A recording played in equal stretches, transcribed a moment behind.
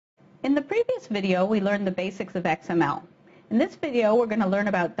In the previous video, we learned the basics of XML. In this video, we're going to learn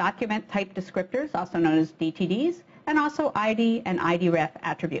about document type descriptors, also known as DTDs, and also ID and IDref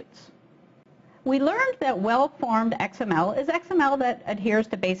attributes. We learned that well-formed XML is XML that adheres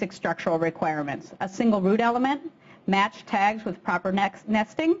to basic structural requirements, a single root element, matched tags with proper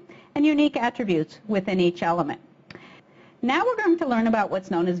nesting, and unique attributes within each element. Now we're going to learn about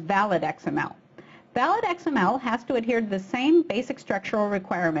what's known as valid XML. Valid XML has to adhere to the same basic structural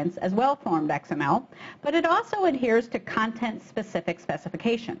requirements as well-formed XML, but it also adheres to content-specific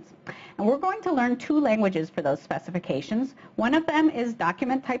specifications. And we're going to learn two languages for those specifications. One of them is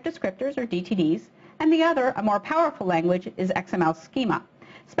document type descriptors, or DTDs, and the other, a more powerful language, is XML schema.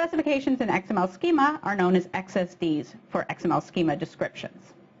 Specifications in XML schema are known as XSDs, for XML schema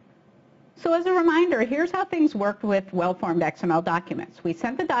descriptions. So as a reminder, here's how things worked with well-formed XML documents. We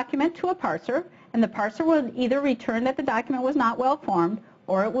sent the document to a parser, and the parser would either return that the document was not well-formed,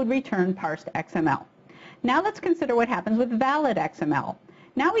 or it would return parsed XML. Now let's consider what happens with valid XML.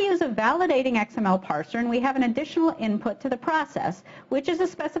 Now we use a validating XML parser, and we have an additional input to the process, which is a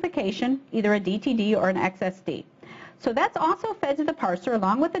specification, either a DTD or an XSD. So that's also fed to the parser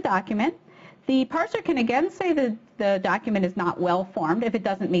along with the document. The parser can again say that the document is not well-formed if it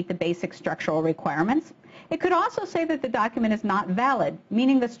doesn't meet the basic structural requirements. It could also say that the document is not valid,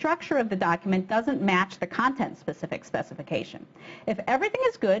 meaning the structure of the document doesn't match the content-specific specification. If everything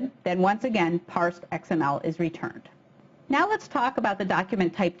is good, then once again, parsed XML is returned. Now let's talk about the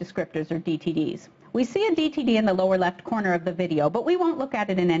document type descriptors, or DTDs. We see a DTD in the lower left corner of the video, but we won't look at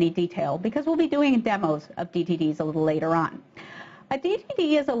it in any detail because we'll be doing demos of DTDs a little later on. A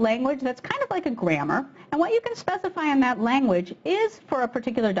DTD is a language that's kind of like a grammar, and what you can specify in that language is, for a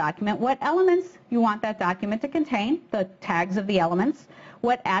particular document, what elements you want that document to contain, the tags of the elements,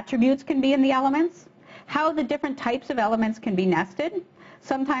 what attributes can be in the elements, how the different types of elements can be nested.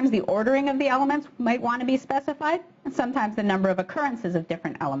 Sometimes the ordering of the elements might want to be specified, and sometimes the number of occurrences of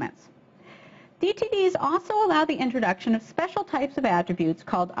different elements. DTDs also allow the introduction of special types of attributes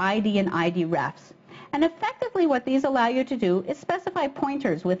called ID and IDrefs. And effectively what these allow you to do is specify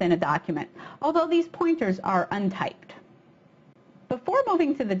pointers within a document, although these pointers are untyped. Before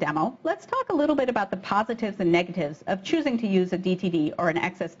moving to the demo, let's talk a little bit about the positives and negatives of choosing to use a DTD or an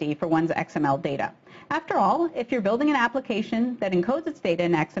XSD for one's XML data. After all, if you're building an application that encodes its data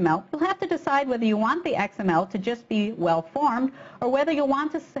in XML, you'll have to decide whether you want the XML to just be well-formed or whether you'll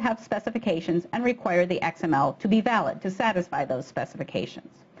want to have specifications and require the XML to be valid to satisfy those specifications.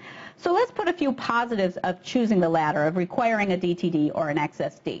 So let's put a few positives of choosing the latter, of requiring a DTD or an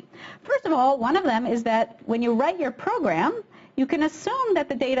XSD. First of all, one of them is that when you write your program, you can assume that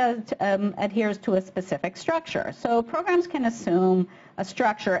the data adheres to a specific structure. So programs can assume a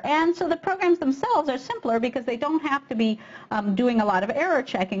structure, and so the programs themselves are simpler because they don't have to be doing a lot of error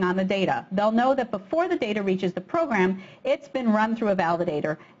checking on the data. They'll know that before the data reaches the program, it's been run through a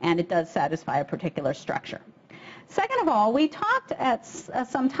validator and it does satisfy a particular structure. Second of all, we talked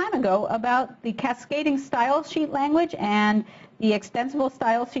some time ago about the cascading style sheet language and the extensible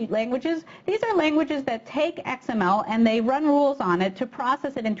style sheet languages. These are languages that take XML and they run rules on it to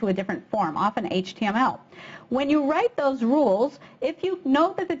process it into a different form, often HTML. When you write those rules, if you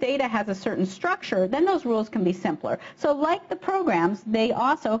know that the data has a certain structure, then those rules can be simpler. So like the programs, they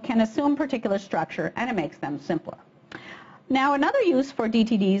also can assume particular structure, and it makes them simpler. Now, another use for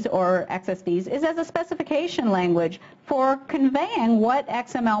DTDs or XSDs is as a specification language for conveying what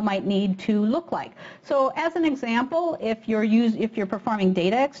XML might need to look like. So as an example, if you're performing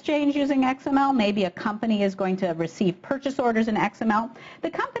data exchange using XML, maybe a company is going to receive purchase orders in XML, the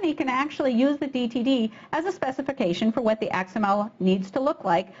company can actually use the DTD as a specification for what the XML needs to look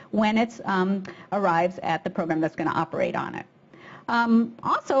like when it arrives at the program that's going to operate on it.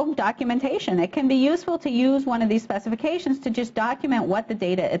 Also, documentation. It can be useful to use one of these specifications to just document what the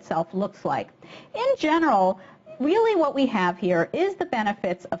data itself looks like. In general, really what we have here is the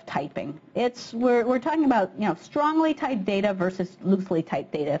benefits of typing. We're talking about, strongly typed data versus loosely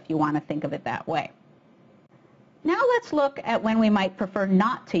typed data, if you want to think of it that way. Now let's look at when we might prefer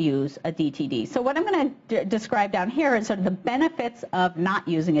not to use a DTD. So what I'm going to describe down here is sort of the benefits of not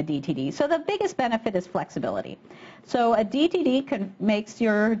using a DTD. So the biggest benefit is flexibility. So a DTD makes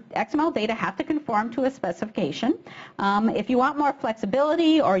your XML data have to conform to a specification. If you want more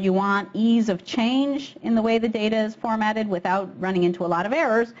flexibility or you want ease of change in the way the data is formatted without running into a lot of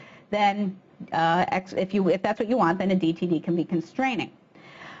errors, then if that's what you want, then a DTD can be constraining.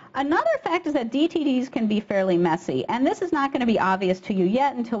 Another fact is that DTDs can be fairly messy, and this is not going to be obvious to you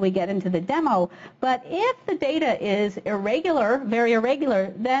yet until we get into the demo, but if the data is irregular, very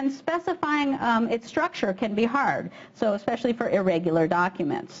irregular, then specifying its structure can be hard, so especially for irregular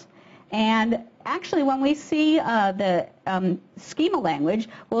documents. And actually, when we see the schema language,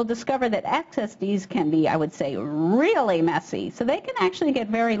 we'll discover that XSDs can be, I would say, really messy. So they can actually get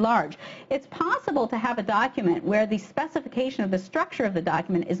very large. It's possible to have a document where the specification of the structure of the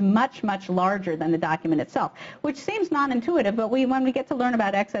document is much, much larger than the document itself, which seems non-intuitive, but when we get to learn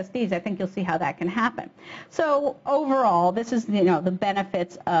about XSDs, I think you'll see how that can happen. So overall, this is, the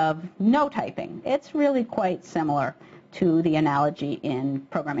benefits of no typing. It's really quite similar to the analogy in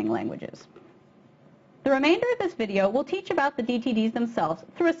programming languages. The remainder of this video will teach about the DTDs themselves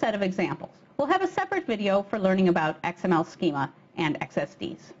through a set of examples. We'll have a separate video for learning about XML schema and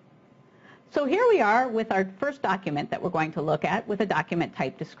XSDs. So here we are with our first document that we're going to look at with a document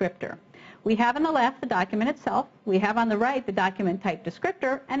type descriptor. We have on the left the document itself, we have on the right the document type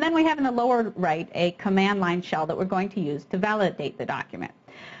descriptor, and then we have in the lower right a command line shell that we're going to use to validate the document.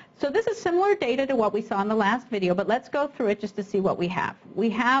 So this is similar data to what we saw in the last video, but let's go through it just to see what we have. We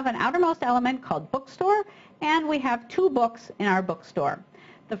have an outermost element called bookstore, and we have 2 books in our bookstore.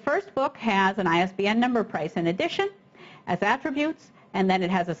 The first book has an ISBN number, price, and edition as attributes, and then it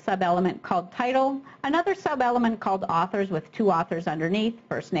has a sub-element called title, another sub-element called authors with 2 authors underneath,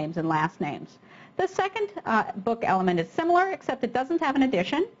 first names and last names. The second book element is similar, except it doesn't have an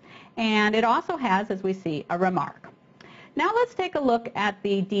edition, and it also has, as we see, a remark. Now let's take a look at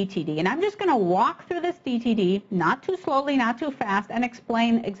the DTD, and I'm just going to walk through this DTD, not too slowly, not too fast, and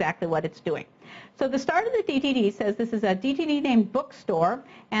explain exactly what it's doing. So the start of the DTD says this is a DTD named bookstore,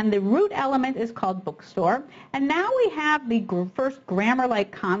 and the root element is called bookstore, and now we have the first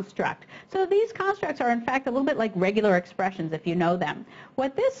grammar-like construct. So these constructs are in fact a little bit like regular expressions if you know them.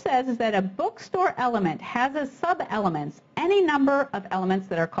 What this says is that a bookstore element has as sub-elements any number of elements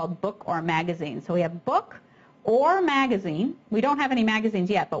that are called book or magazine. So we have book or magazine. We don't have any magazines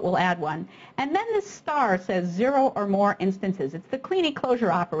yet, but we'll add one. And then this star says 0 or more instances. It's the cleany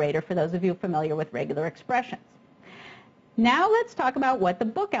closure operator for those of you familiar with regular expressions. Now let's talk about what the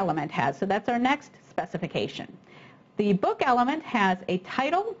book element has. So that's our next specification. The book element has a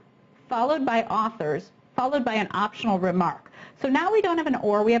title followed by authors, followed by an optional remark. So now we don't have an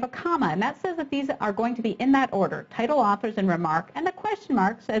or, we have a comma, and that says that these are going to be in that order, title, authors, and remark, and the question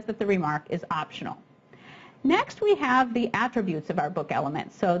mark says that the remark is optional. Next, we have the attributes of our book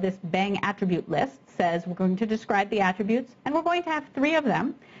element. So this Bang attribute list says we're going to describe the attributes, and we're going to have 3 of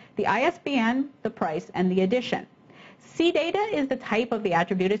them, the ISBN, the price, and the edition. CData is the type of the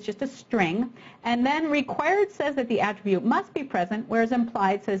attribute. It's just a string. And then required says that the attribute must be present, whereas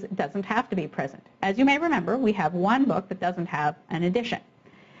implied says it doesn't have to be present. As you may remember, we have one book that doesn't have an edition.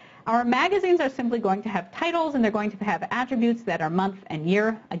 Our magazines are simply going to have titles, and they're going to have attributes that are month and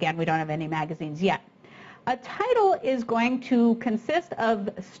year. Again, we don't have any magazines yet. A title is going to consist of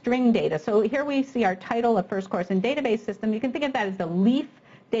string data. So here we see our title, a first course in database system. You can think of that as the leaf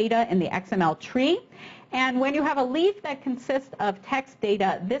data in the XML tree. And when you have a leaf that consists of text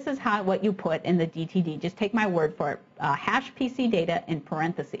data, this is what you put in the DTD. Just take my word for it, hash PC data in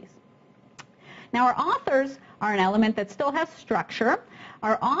parentheses. Now our authors are an element that still has structure.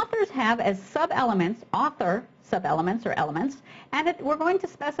 Our authors have as sub-elements, author sub-elements or elements, and we're going to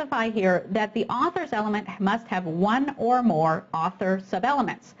specify here that the authors element must have 1 or more author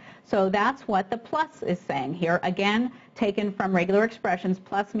sub-elements. So that's what the plus is saying here. Again, taken from regular expressions,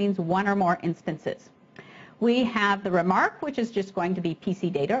 plus means 1 or more instances. We have the remark, which is just going to be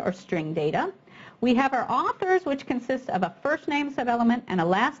PC data or string data. We have our authors, which consists of a first name sub-element and a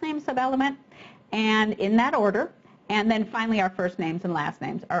last name sub-element, and in that order. And then finally, our first names and last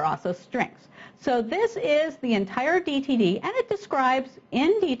names are also strings. So this is the entire DTD, and it describes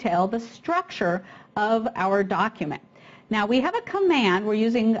in detail the structure of our document. Now, we have a command. We're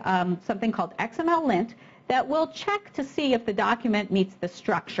using something called XML-lint that will check to see if the document meets the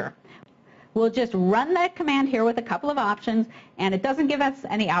structure. We'll just run that command here with a couple of options, and it doesn't give us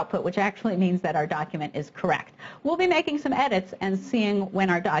any output, which actually means that our document is correct. We'll be making some edits and seeing when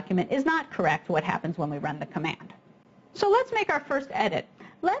our document is not correct, what happens when we run the command. So let's make our first edit.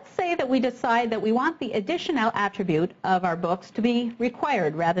 Let's say that we decide that we want the additional attribute of our books to be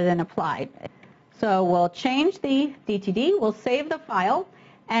required rather than applied. So we'll change the DTD, we'll save the file,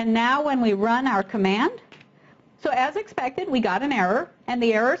 and now when we run our command, so as expected, we got an error, and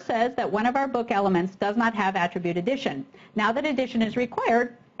the error says that one of our book elements does not have attribute addition. Now that addition is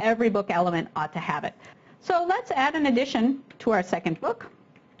required, every book element ought to have it. So let's add an addition to our second book.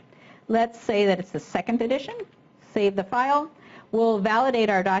 Let's say that it's the second edition. Save the file. We'll validate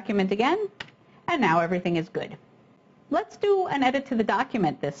our document again, and now everything is good. Let's do an edit to the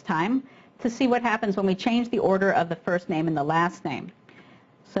document this time to see what happens when we change the order of the first name and the last name.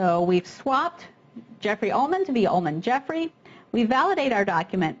 So we've swapped Jeffrey Ullman to be Ullman Jeffrey. We validate our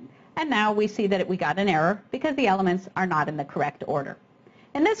document, And now we see that we got an error because the elements are not in the correct order.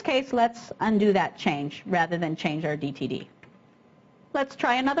 In this case, let's undo that change rather than change our DTD. Let's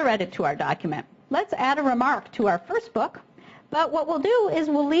try another edit to our document. Let's add a remark to our first book, but what we'll do is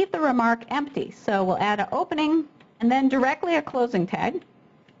we'll leave the remark empty. So we'll add an opening and then directly a closing tag.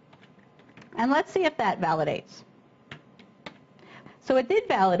 And let's see if that validates. So it did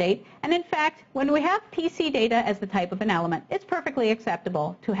validate, and in fact, when we have PC data as the type of an element, it's perfectly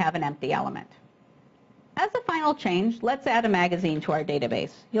acceptable to have an empty element. As a final change, let's add a magazine to our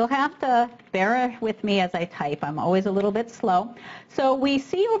database. You'll have to bear with me as I type. I'm always a little bit slow. So we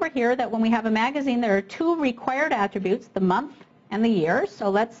see over here that when we have a magazine, there are two required attributes, the month and the year. So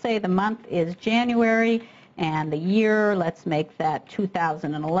let's say the month is January, and the year, let's make that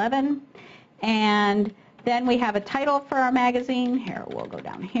 2011. And then we have a title for our magazine. Here, we'll go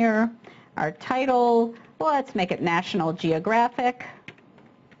down here. Our title, well, let's make it National Geographic.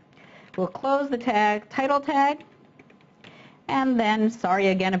 We'll close the tag, title tag, and then, sorry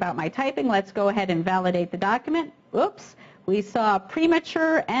again about my typing, let's go ahead and validate the document. Oops, we saw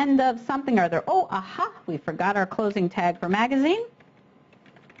premature end of something or other. Oh, aha, we forgot our closing tag for magazine.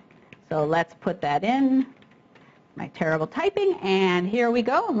 So let's put that in, my terrible typing, and here we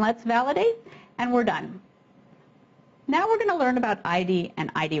go, and let's validate, and we're done. Now we're going to learn about ID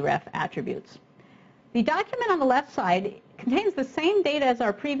and IDRef attributes. The document on the left side contains the same data as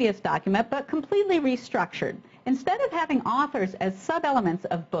our previous document, but completely restructured. Instead of having authors as sub-elements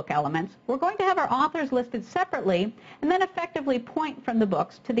of book elements, we're going to have our authors listed separately and then effectively point from the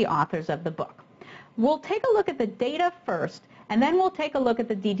books to the authors of the book. We'll take a look at the data first, and then we'll take a look at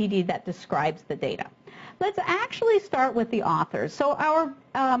the DTD that describes the data. Let's actually start with the authors. So our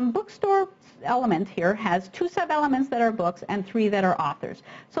bookstore element here has two sub-elements that are books and three that are authors.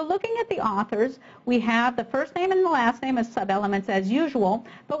 So looking at the authors, we have the first name and the last name as sub-elements as usual,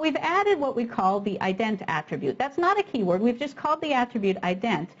 but we've added what we call the ident attribute. That's not a keyword. We've just called the attribute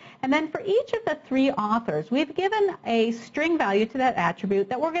ident. And then for each of the three authors, we've given a string value to that attribute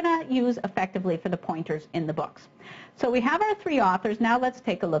that we're going to use effectively for the pointers in the books. So we have our three authors. Now let's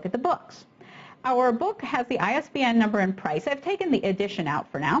take a look at the books. Our book has the ISBN number and price. I've taken the edition out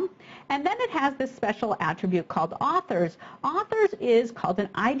for now. And then it has this special attribute called authors. Authors is called an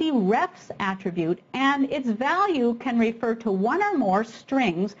IDRefs attribute, and its value can refer to one or more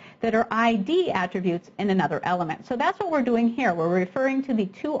strings that are ID attributes in another element. So that's what we're doing here. We're referring to the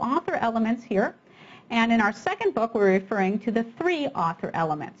two author elements here. And in our second book, we're referring to the three author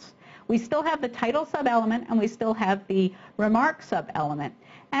elements. We still have the title sub-element, and we still have the remark sub-element.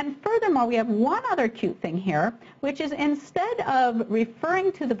 And furthermore, we have one other cute thing here, which is instead of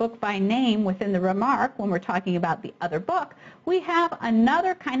referring to the book by name within the remark when we're talking about the other book, we have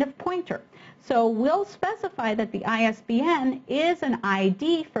another kind of pointer. So we'll specify that the ISBN is an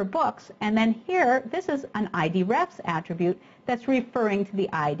ID for books, and then here, this is an IDRefs attribute that's referring to the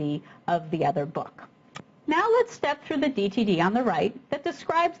ID of the other book. Now let's step through the DTD on the right that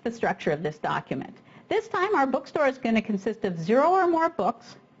describes the structure of this document. This time our bookstore is going to consist of 0 or more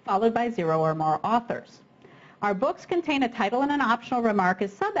books followed by 0 or more authors. Our books contain a title and an optional remark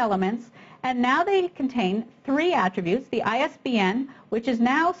as sub-elements, and now they contain three attributes, the ISBN, which is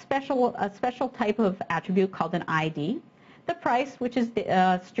now a special type of attribute called an ID, the price, which is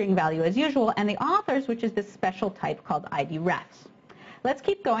the string value as usual, and the authors, which is this special type called IDRefs. Let's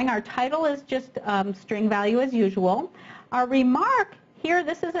keep going. Our title is just string value as usual. Our remark here,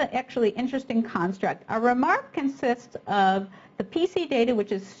 this is an actually interesting construct. Our remark consists of the PC data,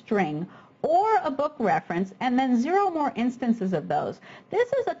 which is string, or a book reference, and then 0 more instances of those. This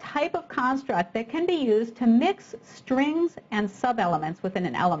is a type of construct that can be used to mix strings and sub-elements within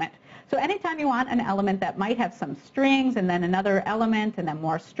an element. So anytime you want an element that might have some strings and then another element and then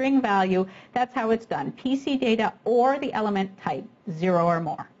more string value, that's how it's done. PC data or the element type, 0 or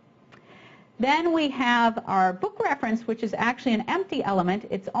more. Then we have our book reference, which is actually an empty element.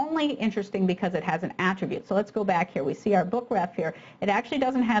 It's only interesting because it has an attribute. So let's go back here. We see our book ref here. It actually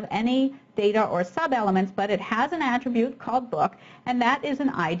doesn't have any data or sub-elements, but it has an attribute called book, and that is an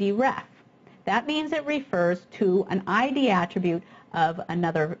ID ref. That means it refers to an ID attribute of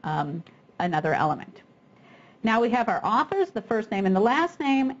another element. Now we have our authors, the first name and the last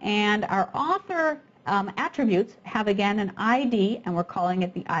name, and our author attributes have again an ID, and we're calling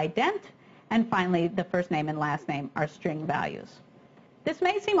it the ident. And finally, the first name and last name are string values. This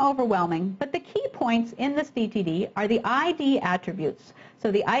may seem overwhelming, but the key points in this DTD are the ID attributes.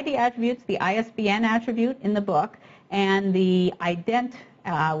 So the ID attributes, the ISBN attribute in the book, and the ident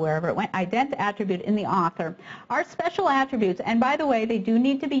wherever it went, ident attribute in the author, are special attributes. And by the way, they do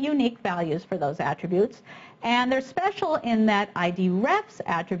need to be unique values for those attributes. And they're special in that IDREF's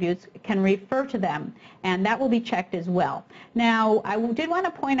attributes can refer to them, and that will be checked as well. Now, I did want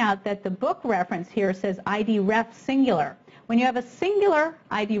to point out that the book reference here says IDREF singular. When you have a singular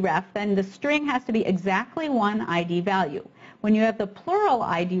IDREF, then the string has to be exactly one ID value. When you have the plural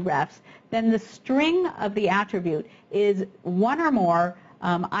IDREFs, then the string of the attribute is one or more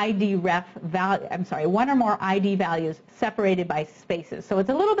ID values separated by spaces. So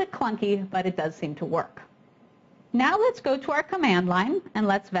it's a little bit clunky, but it does seem to work. Now let's go to our command line and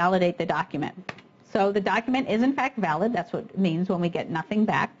let's validate the document. So the document is in fact valid. That's what it means when we get nothing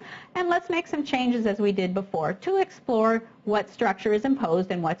back. And let's make some changes as we did before to explore what structure is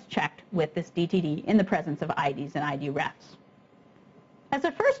imposed and what's checked with this DTD in the presence of IDs and IDREFs. As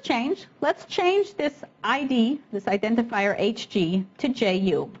a first change, let's change this ID, this identifier HG, to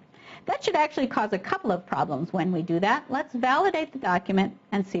JU. That should actually cause a couple of problems when we do that. Let's validate the document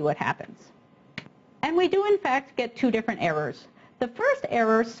and see what happens. And we do in fact get two different errors. The first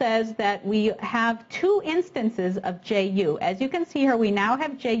error says that we have two instances of JU. As you can see here, we now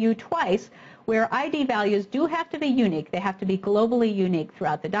have JU twice, where ID values do have to be unique. They have to be globally unique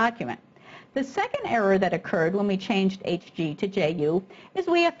throughout the document. The second error that occurred when we changed HG to JU is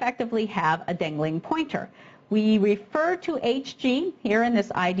we effectively have a dangling pointer. We refer to HG here in this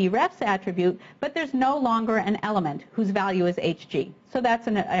IDREFs attribute, but there's no longer an element whose value is HG. So that's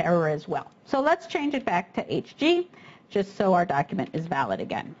an error as well. So let's change it back to HG, just so our document is valid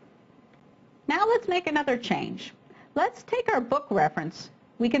again. Now let's make another change. Let's take our book reference.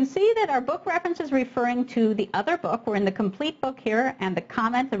 We can see that our book reference is referring to the other book. We're in the complete book here, and the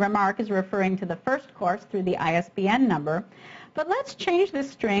comment, the remark, is referring to the first course through the ISBN number. But let's change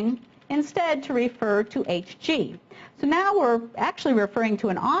this string instead to refer to HG. So now we're actually referring to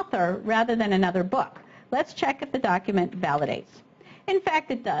an author rather than another book. Let's check if the document validates. In fact,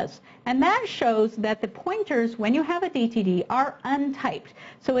 it does. And that shows that the pointers, when you have a DTD, are untyped.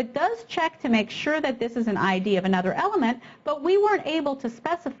 So it does check to make sure that this is an ID of another element, but we weren't able to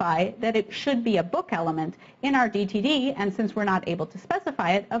specify that it should be a book element in our DTD, and since we're not able to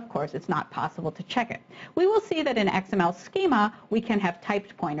specify it, of course, it's not possible to check it. We will see that in XML schema, we can have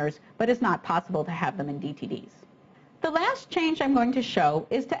typed pointers, but it's not possible to have them in DTDs. The last change I'm going to show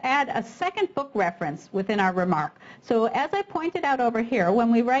is to add a second book reference within our remark. So as I pointed out over here,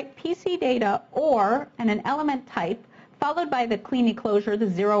 when we write PC data or and an element type followed by the clean enclosure, the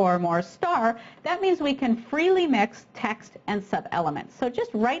 0 or more star, that means we can freely mix text and sub-elements. So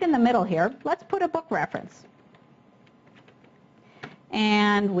just right in the middle here, let's put a book reference.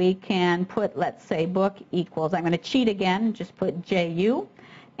 And we can put, let's say, book equals, I'm going to cheat again, just put JU,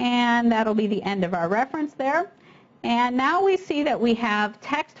 and that'll be the end of our reference there. And now we see that we have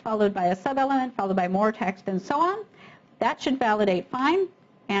text followed by a sub-element, followed by more text, and so on. That should validate fine,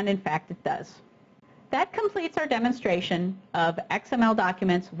 and in fact it does. That completes our demonstration of XML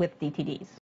documents with DTDs.